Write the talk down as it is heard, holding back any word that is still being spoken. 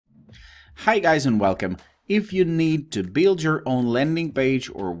Hi guys and welcome. If you need to build your own landing page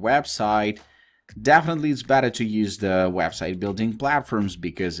or website, definitely it's better to use the website building platforms,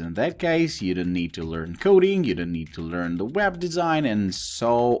 because in that case you don't need to learn coding, you don't need to learn the web design, and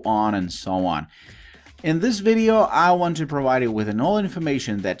so on and so on. In this video, I want to provide you with all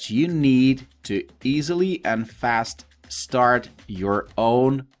information that you need to easily and fast start your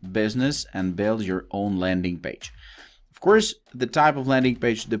own business and build your own landing page. Of course, the type of landing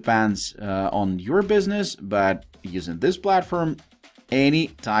page depends on your business, but using this platform, any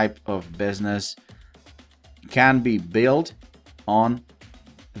type of business can be built on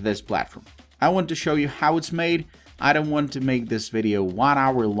this platform. I want to show you how it's made. I don't want to make this video 1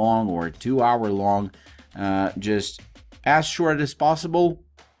 hour long or 2 hour long, just as short as possible,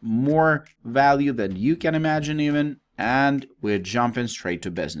 more value than you can imagine even, and we're jumping straight to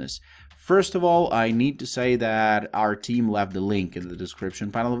business. First of all, I need to say that our team left the link in the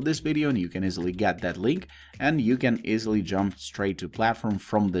description panel of this video, and you can easily get that link and you can easily jump straight to platform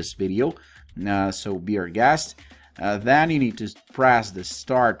from this video. So be our guest. Then you need to press the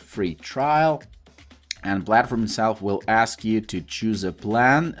start free trial, and platform itself will ask you to choose a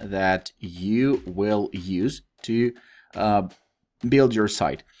plan that you will use to build your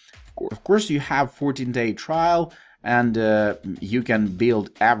site. Of course, you have 14-day trial, and you can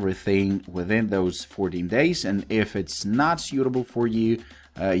build everything within those 14 days. And if it's not suitable for you,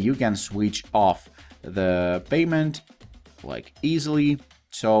 you can switch off the payment like easily.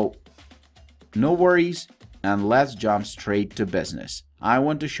 So no worries, and let's jump straight to business. I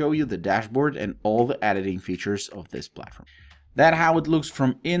want to show you the dashboard and all the editing features of this platform. That's how it looks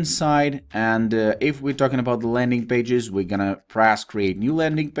from inside. And if we're talking about the landing pages, we're gonna press create new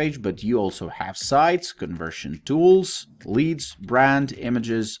landing page, but you also have sites, conversion tools, leads, brand,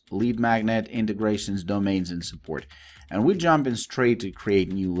 images, lead magnet, integrations, domains, and support. And we're jumping straight to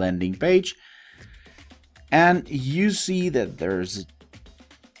create new landing page. And you see that there's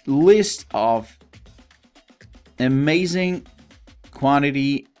a list of amazing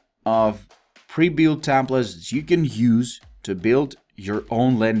quantity of pre-built templates that you can use to build your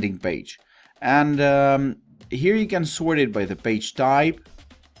own landing page. And here you can sort it by the page type,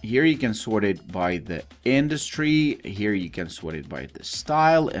 here you can sort it by the industry, here you can sort it by the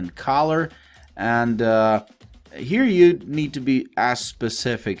style and color, and here you need to be as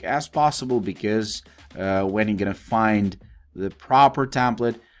specific as possible, because when you're gonna find the proper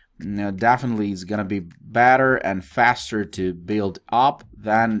template, definitely it's gonna be better and faster to build up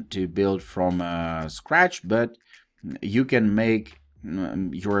than to build from scratch. But you can make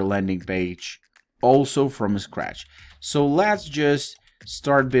your landing page also from scratch. So let's just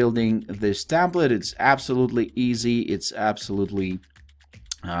start building this template. It's absolutely easy. It's absolutely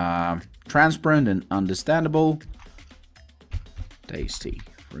transparent and understandable. Tasty,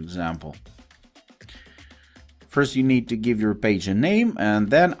 for example. First, you need to give your page a name,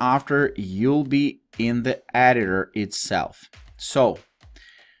 and then after you'll be in the editor itself. So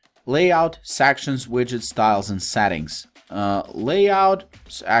layout, sections, widgets, styles, and settings. Layout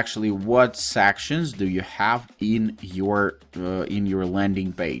is actually what sections do you have in your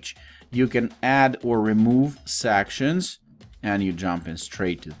landing page. You can add or remove sections, and you jump in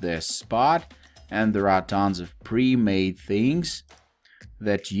straight to this spot. And there are tons of pre-made things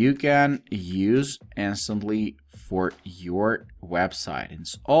that you can use instantly for your website.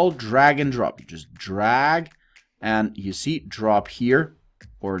 It's all drag and drop. You just drag, and you see drop here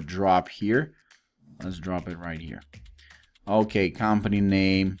or drop here. Let's drop it right here. Okay, company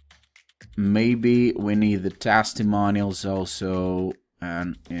name. Maybe we need the testimonials also,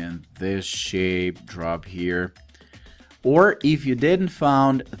 and in this shape, drop here. Or if you didn't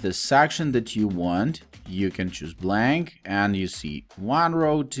found the section that you want, you can choose blank, and you see 1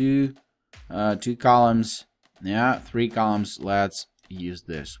 row, 2 columns, 3 columns. Let's use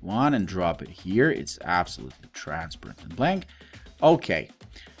this one and drop it here. It's absolutely transparent and blank. Okay,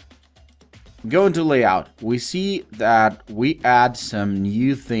 go into layout. We see that we add some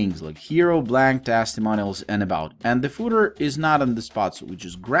new things like hero, blank, testimonials, and about. And the footer is not on the spot, so we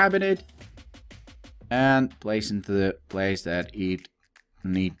just grabbing it and place into the place that it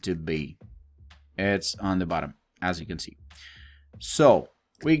need to be. It's on the bottom, as you can see. So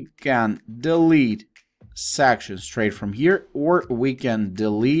we can delete section straight from here, or we can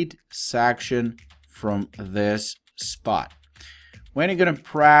delete section from this spot. When you're gonna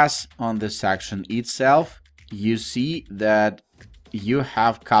press on the section itself, you see that you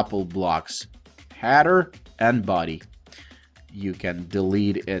have couple blocks, header and body. You can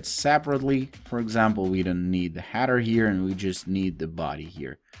delete it separately. For example, we don't need the header here, and we just need the body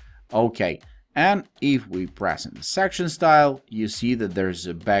here. Okay, And if we press in the section style, you see that there's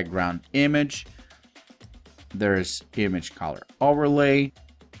a background image, there's image color overlay.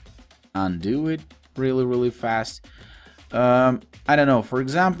 Undo it really fast. I don't know, for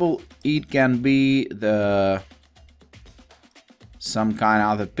example, it can be some kind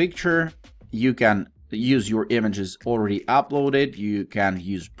of a picture. You can use your images already uploaded. You can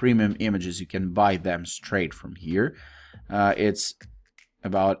use premium images. You can buy them straight from here. It's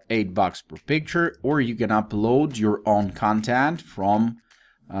about $8 per picture, or you can upload your own content from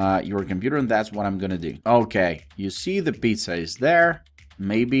your computer, and that's what I'm gonna do. Okay, you see the pizza is there.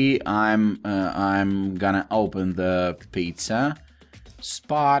 Maybe I'm gonna open the pizza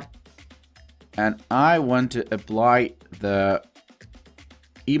spot, and I want to apply the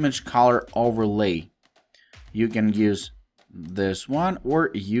image color overlay. You can use this one,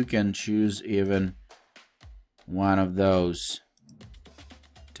 or you can choose even one of those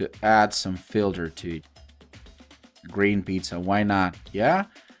to add some filter to it. Green pizza, why not? Yeah.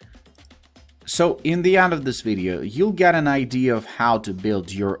 So in the end of this video, you'll get an idea of how to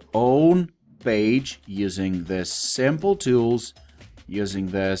build your own page using this simple tools, using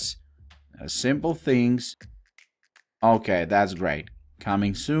this simple things. Okay, that's great.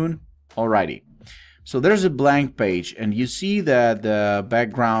 Coming soon. Alrighty. So there's a blank page, and you see that the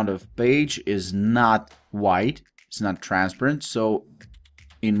background of page is not white. It's not transparent. So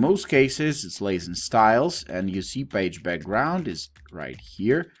in most cases, it's lays in styles, and you see page background is right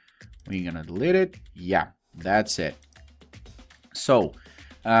here. We're gonna delete it. Yeah, that's it. So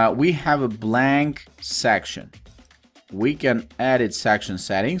we have a blank section. We can edit section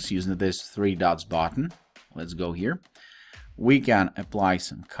settings using this 3 dots button. Let's go here. We can apply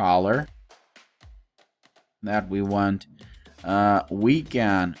some color that we want. We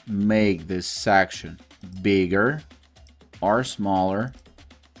can make this section bigger or smaller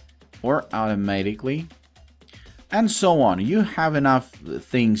or automatically, and so on. You have enough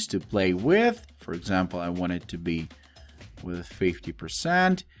things to play with. For example, I want it to be with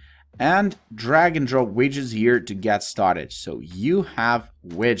 50%, and drag and drop widgets here to get started. So you have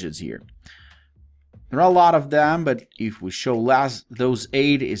widgets here. There are a lot of them, but if we show less, those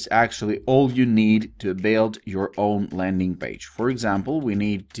 8 is actually all you need to build your own landing page. For example, we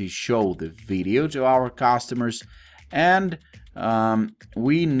need to show the video to our customers, and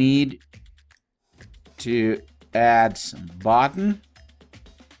we need to add some button,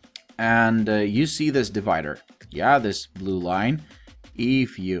 and you see this divider, yeah, this blue line.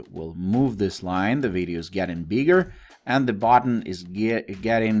 If you will move this line, the video is getting bigger and the button is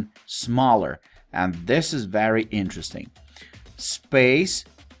getting smaller, and this is very interesting. Space,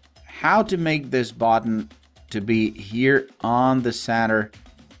 how to make this button to be here on the center,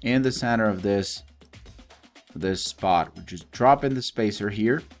 in the center of this spot. We just drop in the spacer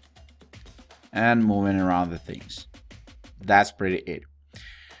here and moving around the things. That's pretty it.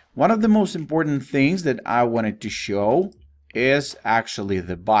 One of the most important things that I wanted to show is actually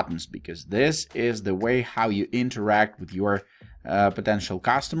the buttons, because this is the way how you interact with your potential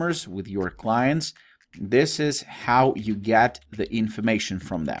customers, with your clients. This is how you get the information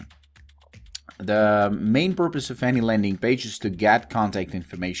from them. The main purpose of any landing page is to get contact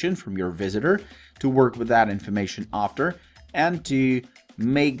information from your visitor, to work with that information after, and to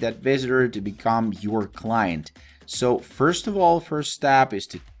make that visitor to become your client. So first of all, first step is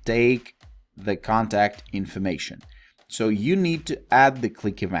to take the contact information. So you need to add the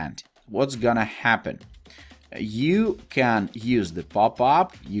click event. What's gonna happen? You can use the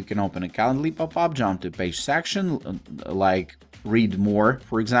pop-up. You can open a Calendly pop-up, jump to page section, like read more,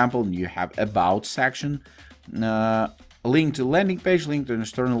 for example. You have about section, link to landing page, link to an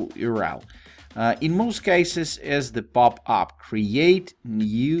external URL. In most cases is the pop-up, create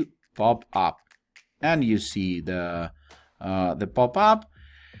new pop-up, and you see the pop-up.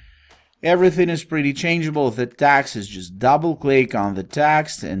 Everything is pretty changeable. The text is just double click on the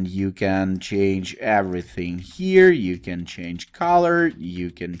text and you can change everything here. You can change color,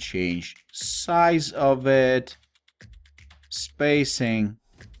 you can change size of it, spacing,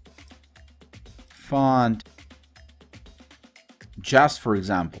 font, just for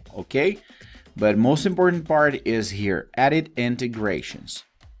example, okay? But most important part is here, edit integrations.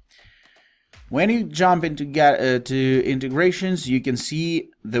 When you jump into to integrations, you can see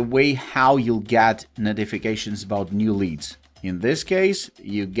the way how you'll get notifications about new leads. In this case,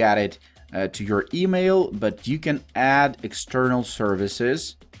 you get it to your email, but you can add external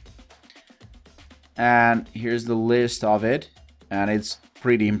services. And here's the list of it, and it's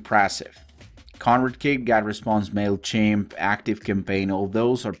pretty impressive. ConvertKit, GetResponse, MailChimp, ActiveCampaign, all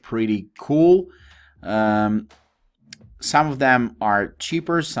those are pretty cool. Some of them are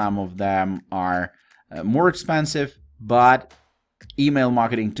cheaper, some of them are more expensive, but email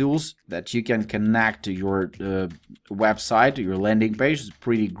marketing tools that you can connect to your website, to your landing page is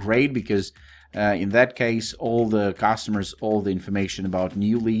pretty great, because in that case, all the customers, all the information about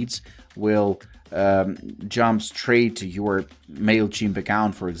new leads will jump straight to your MailChimp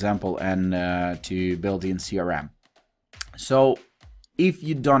account, for example, and to built-in CRM. So if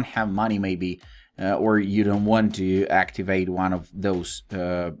you don't have money, maybe, or you don't want to activate one of those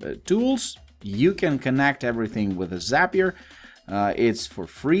tools, you can connect everything with a Zapier. It's for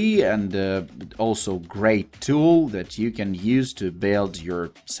free, and also great tool that you can use to build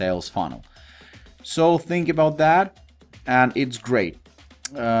your sales funnel. So think about that, and it's great.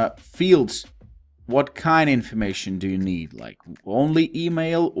 Fields. What kind of information do you need? Like only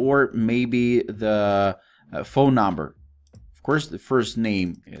email, or maybe the phone number? Of course, the first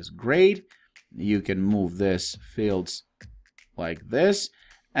name is great. You can move this fields like this,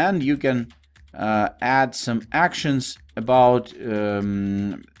 and you can add some actions about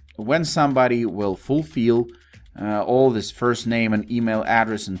when somebody will fulfill all this first name and email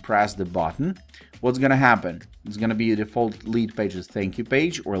address and press the button. What's going to happen? It's going to be a default lead page's thank you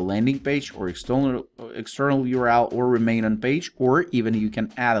page, or landing page, or external URL, or remain on page, or even you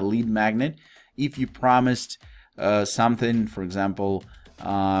can add a lead magnet if you promised something, for example,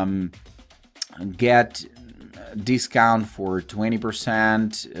 get discount for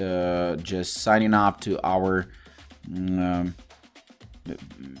 20% just signing up to our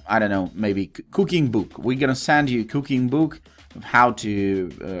I don't know, maybe cooking book. We're gonna send you a cooking book of how to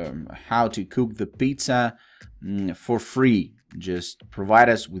cook the pizza for free. Just provide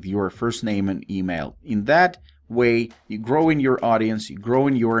us with your first name and email. In that way, you grow in your audience, you grow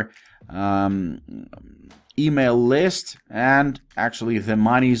in your email list, and actually the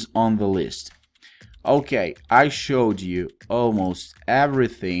money's on the list. Okay, I showed you almost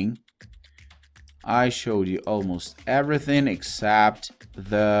everything. Except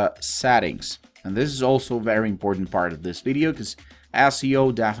the settings. And this is also a very important part of this video, because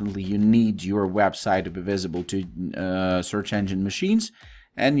SEO, definitely you need your website to be visible to search engine machines,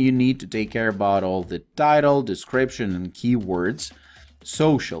 and you need to take care about all the title, description, and keywords.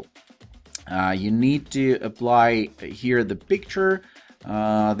 Social. You need to apply here the picture,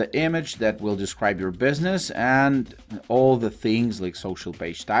 the image that will describe your business, and all the things like social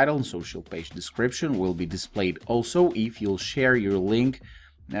page title and social page description will be displayed also if you'll share your link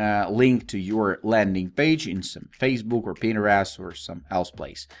to your landing page in some Facebook or Pinterest or some else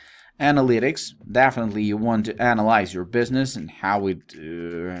place. Analytics, definitely you want to analyze your business and how it's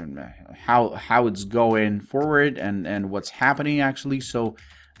going forward and what's happening actually. So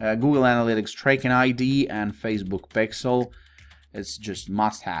Google Analytics Tracking ID and Facebook Pixel, it's just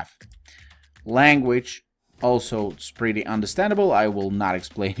must have. Language, also it's pretty understandable. I will not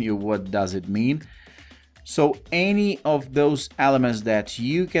explain you what does it mean. So any of those elements that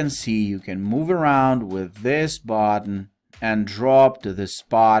you can see, you can move around with this button and drop to the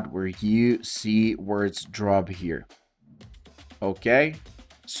spot where you see words drop here. Okay,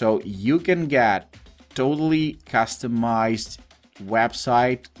 so you can get totally customized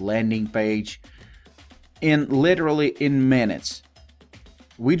website, landing page literally in minutes.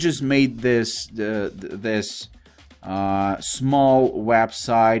 We just made this small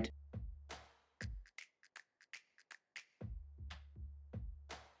website.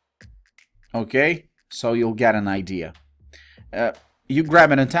 Okay, so you'll get an idea. You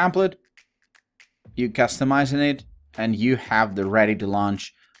grab a template, you customizing it, and you have the ready to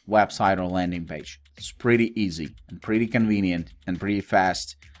launch website or landing page. It's pretty easy and pretty convenient and pretty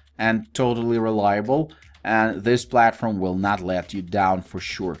fast and totally reliable. And this platform will not let you down for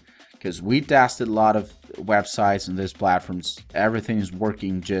sure, because we tested a lot of websites and these platforms. Everything is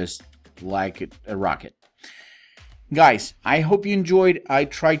working just like a rocket. Guys, I hope you enjoyed. I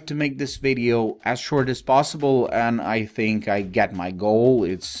tried to make this video as short as possible, and I think I get my goal.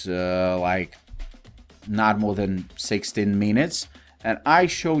 It's like not more than 16 minutes, and I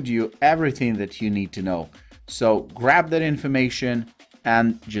showed you everything that you need to know. So grab that information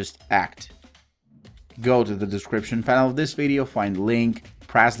and just act. Go to the description panel of this video, find the link,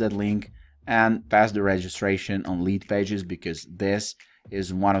 press that link, and pass the registration on lead pages, because this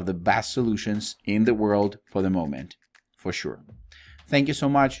is one of the best solutions in the world for the moment, for sure. Thank you so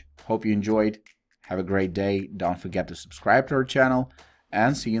much. Hope you enjoyed. Have a great day. Don't forget to subscribe to our channel,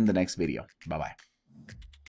 and see you in the next video. Bye-bye.